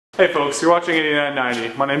Hey folks, you're watching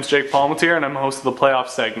 8990. My name's Jake Palmetier and I'm host of the playoff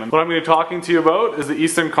segment. What I'm going to be talking to you about is the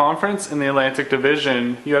Eastern Conference and the Atlantic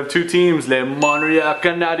Division. You have two teams, the Montreal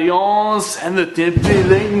Canadiens and the Tampa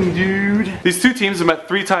Bay, dude. These two teams have met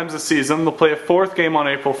 3 times this season. They'll play a 4th game on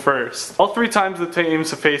April 1st. All 3 times the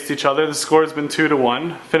teams have faced each other, the score has been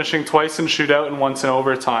 2-1, finishing twice in shootout and once in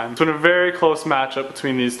overtime. It's been a very close matchup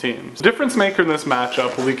between these teams. The difference maker in this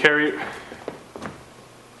matchup will be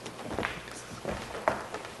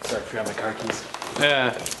Sorry, I forgot my car keys.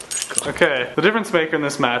 Yeah. Okay. The difference maker in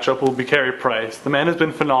this matchup will be Carey Price. The man has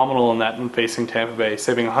been phenomenal in that when facing Tampa Bay,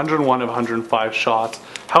 saving 101 of 105 shots.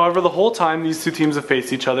 However, the whole time these two teams have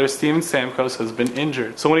faced each other, Steven Stamkos has been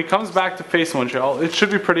injured. So when he comes back to face Montreal, it should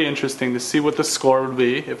be pretty interesting to see what the score would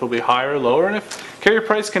be, if it'll be higher or lower, and if Carey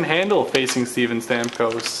Price can handle facing Steven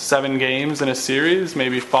Stamkos. 7 games in a series,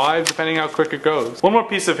 maybe 5, depending how quick it goes. One more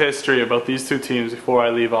piece of history about these two teams before I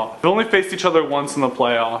leave off. They've only faced each other once in the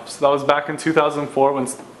playoffs. That was back in 2004 when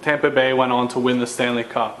Tampa Bay went on to win the Stanley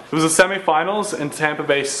Cup. It was the semifinals and Tampa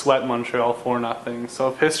Bay swept Montreal 4-0. So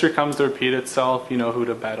if history comes to repeat itself, you know who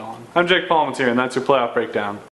to bet on. I'm Jake Palmetier and that's your playoff breakdown.